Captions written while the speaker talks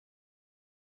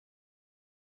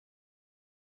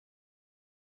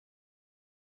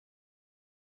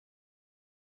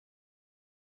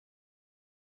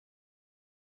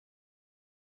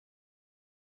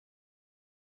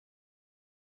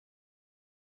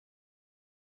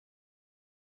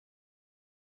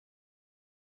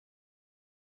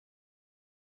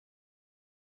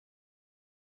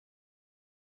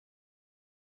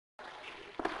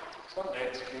Someday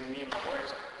it's going to be me and my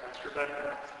wife's master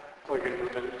bedroom. We're going to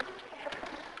move in.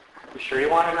 You sure you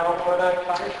want to know what I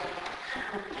find?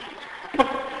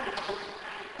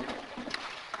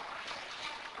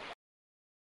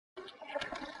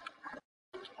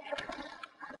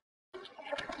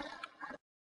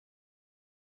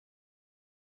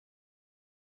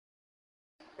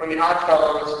 When the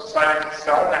Oddfellows decided to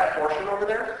sell that portion over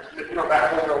there,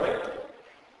 that whole building,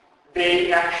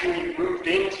 they actually moved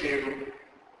into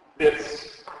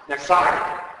this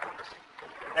side.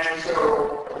 And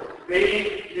so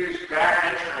they used that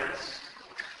entrance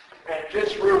and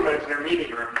this room as their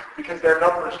meeting room because their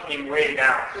numbers came way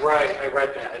down. Right, I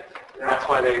read that. Yeah. That's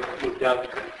why they moved out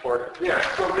to Florida. Yeah,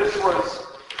 so this was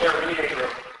their meeting room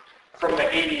from the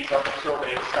 80s up until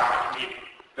they stopped meeting.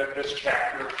 Then this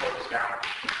chapter closed down.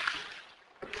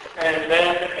 And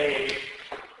then a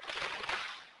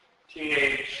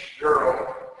teenage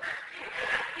girl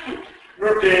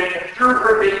moved in through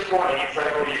her mid-20s,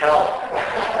 I believe. Hell.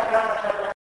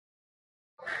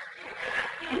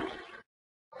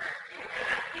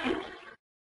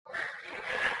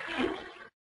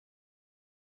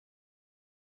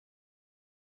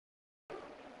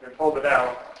 I pulled it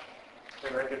out,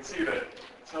 and I could see that at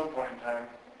some point in time,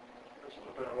 there's a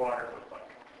little bit of water, but like,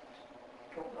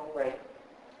 don't know where.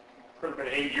 Could have been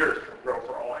 8 years to grow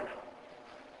for all I know.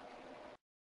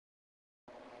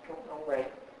 Don't know where.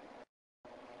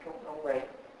 Don't know where.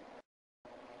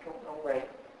 Don't know where.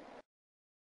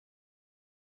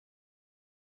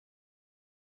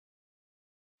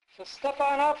 So step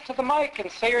on up to the mic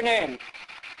and say your name.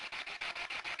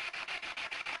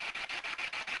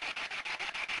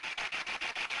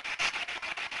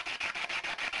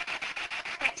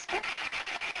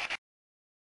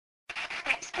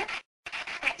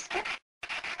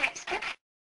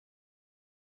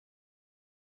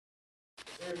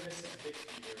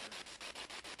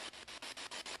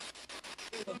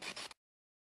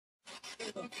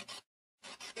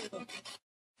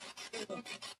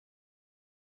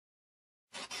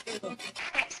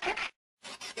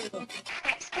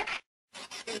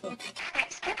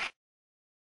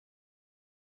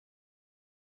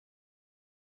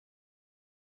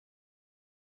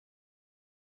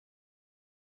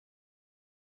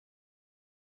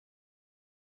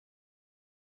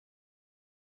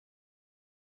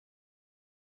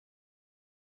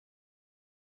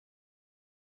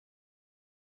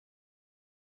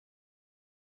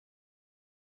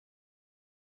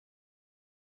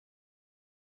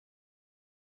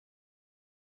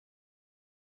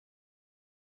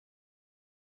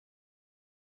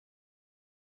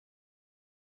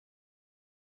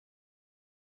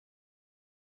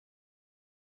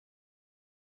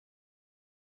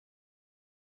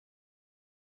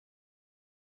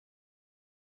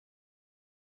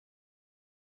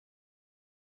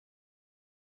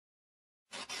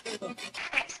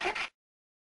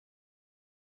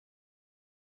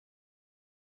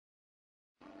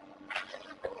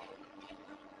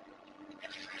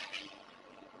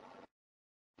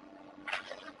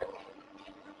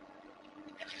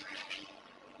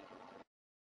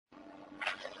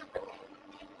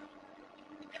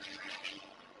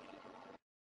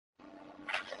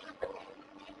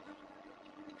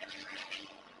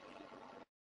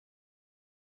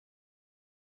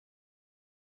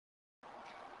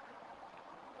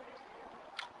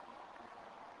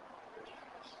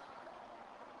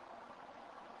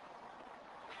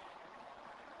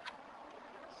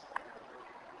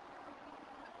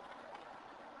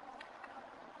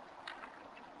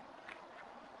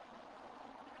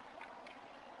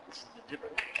 This is a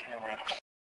different camera.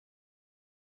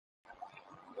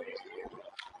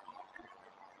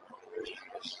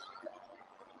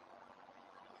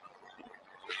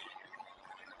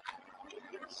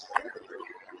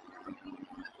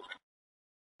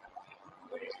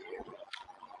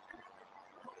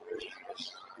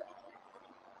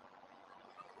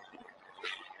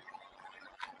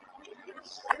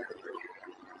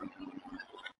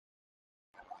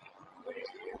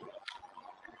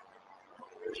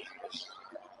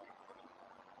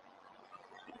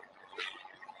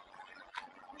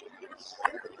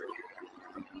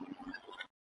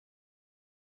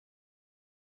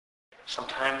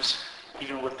 Sometimes,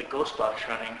 even with the ghost box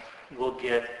running, we'll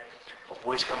get a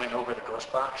voice coming over the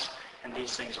ghost box, and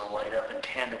these things will light up in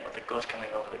tandem with the ghost coming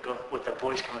over with the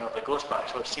voice coming over the ghost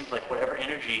box. So it seems like whatever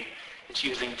energy it's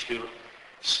using to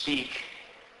speak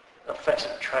affects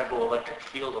the tribal electric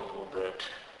field a little bit.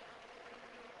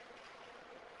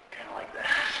 Kind of like that.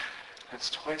 That's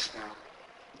twice now.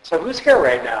 So who's here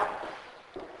right now?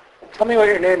 Tell me what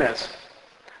your name is.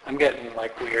 I'm getting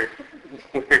like weird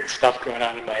stuff going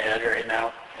on in my head right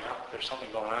now. You know? There's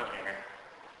something going on here.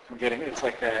 I'm getting, it's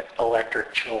like that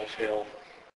electric chill feel.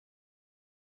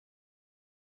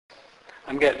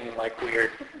 I'm getting like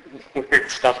weird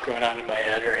stuff going on in my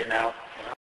head right now.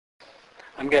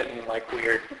 I'm getting like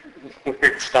weird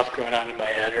stuff going on in my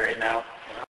head right now.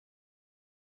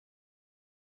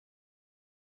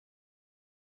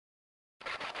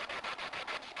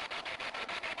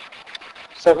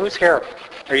 So who's here?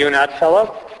 Are you an odd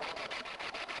fellow?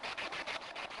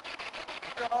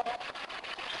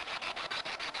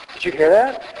 Did you hear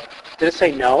that? Did it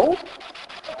say no?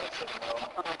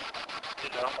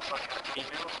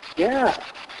 Yeah.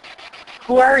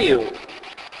 Who are you?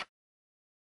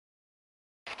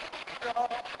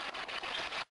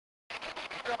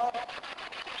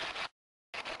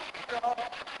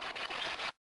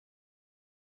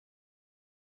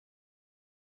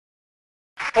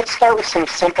 Let's start with some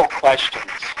simple questions.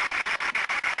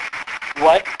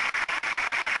 What?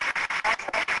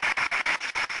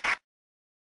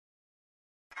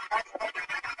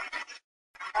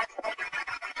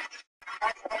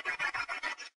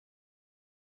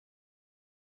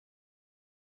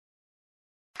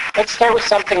 Let's start with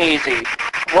something easy.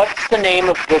 What's the name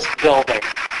of this building?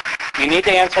 You need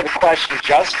to answer the question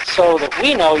just so that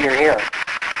we know you're here.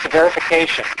 It's a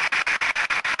verification.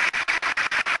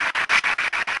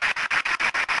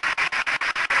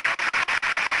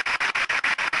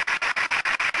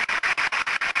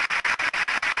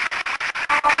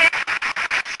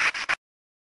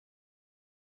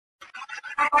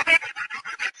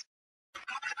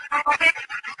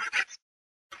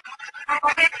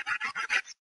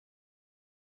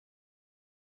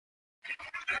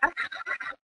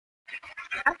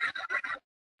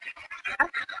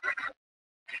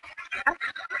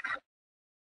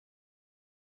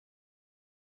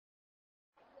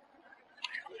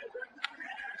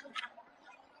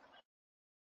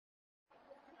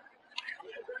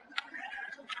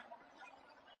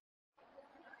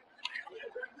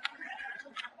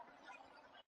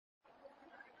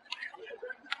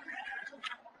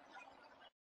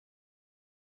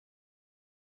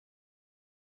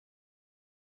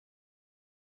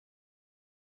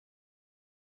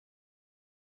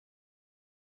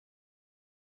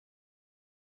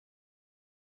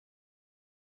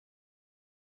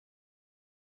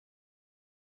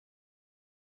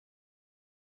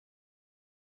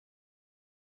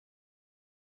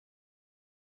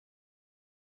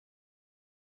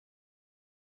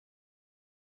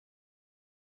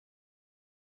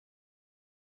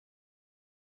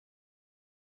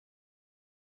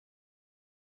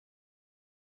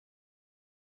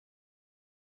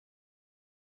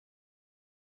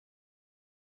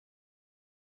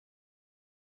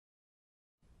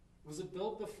 Was it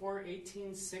built before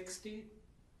 1860?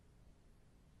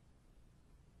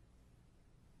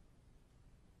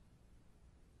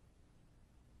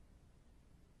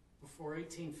 Before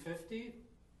 1850?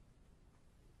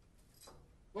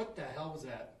 What the hell was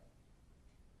that?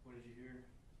 What did you hear?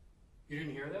 You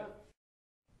didn't hear that?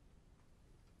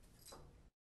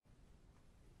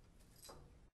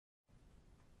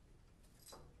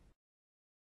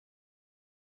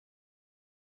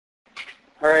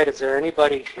 All right, is there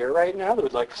anybody here right now that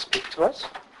would like to speak to us?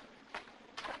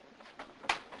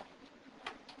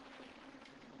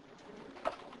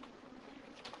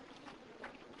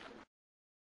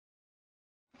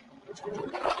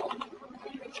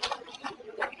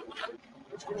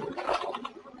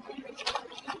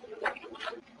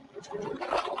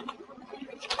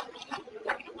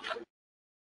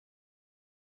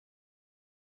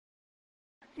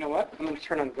 You know what? I'm going to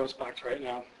turn on the ghost box right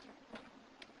now.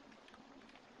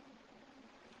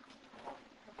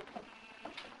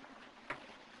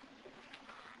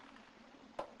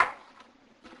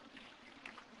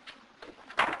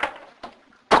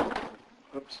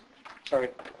 Oops, sorry.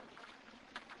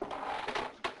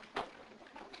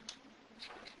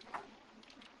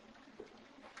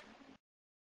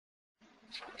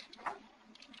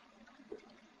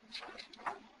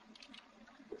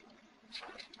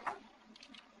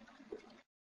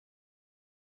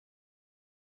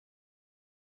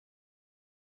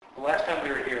 The last time we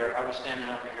were here, I was standing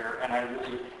over here, and I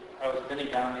was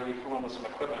bending down, maybe fooling with some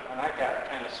equipment, and I got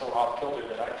kind of so off kilter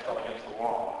that I fell against the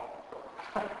wall.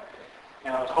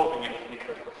 And I was hoping it was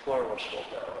because the floor was so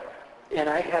that way. And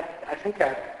I'm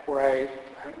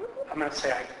going to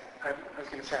say, I was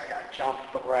going to say I got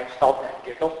jumped, but where I felt that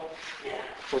giggle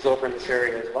was over in this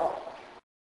area as well.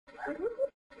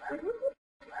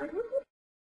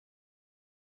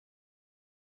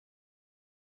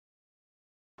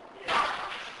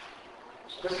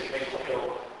 So this makes it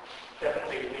feel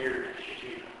definitely weird should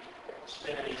you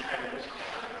spend any time in this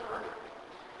corner.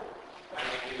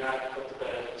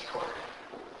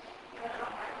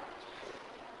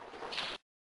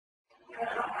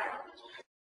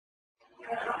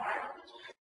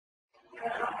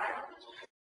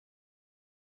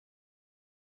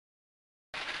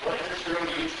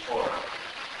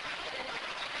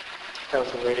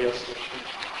 the radio station.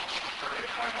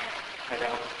 I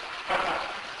don't.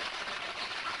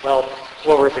 Well,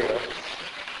 what were they?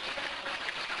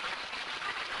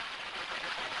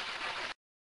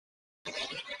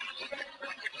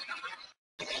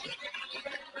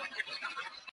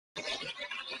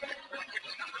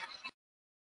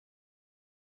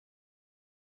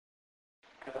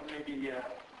 Maybe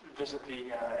visit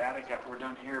the attic after we're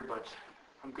done here, but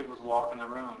I'm good with walking the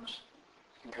rooms.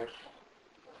 Okay.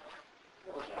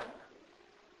 What was that?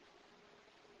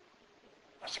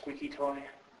 A squeaky toy?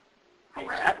 A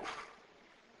rat?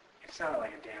 It sounded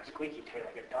like a damn squeaky toy,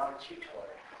 like a dog chew toy.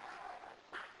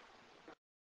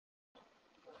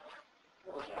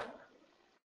 What was that?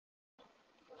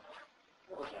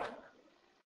 What was that?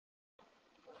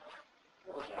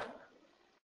 What was that?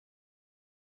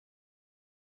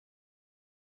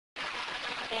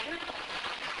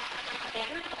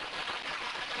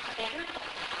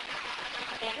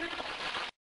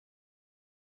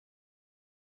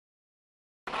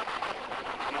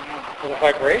 With a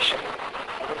vibration. I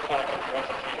would have thought it was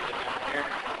replicated down here.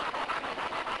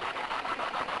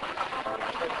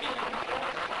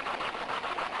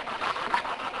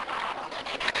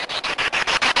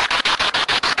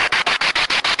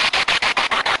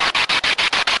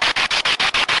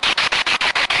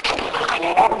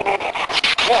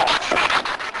 Yeah.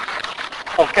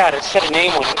 Oh God, it said a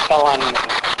name when it fell on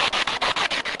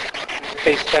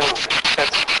face down.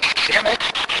 That's, damn it.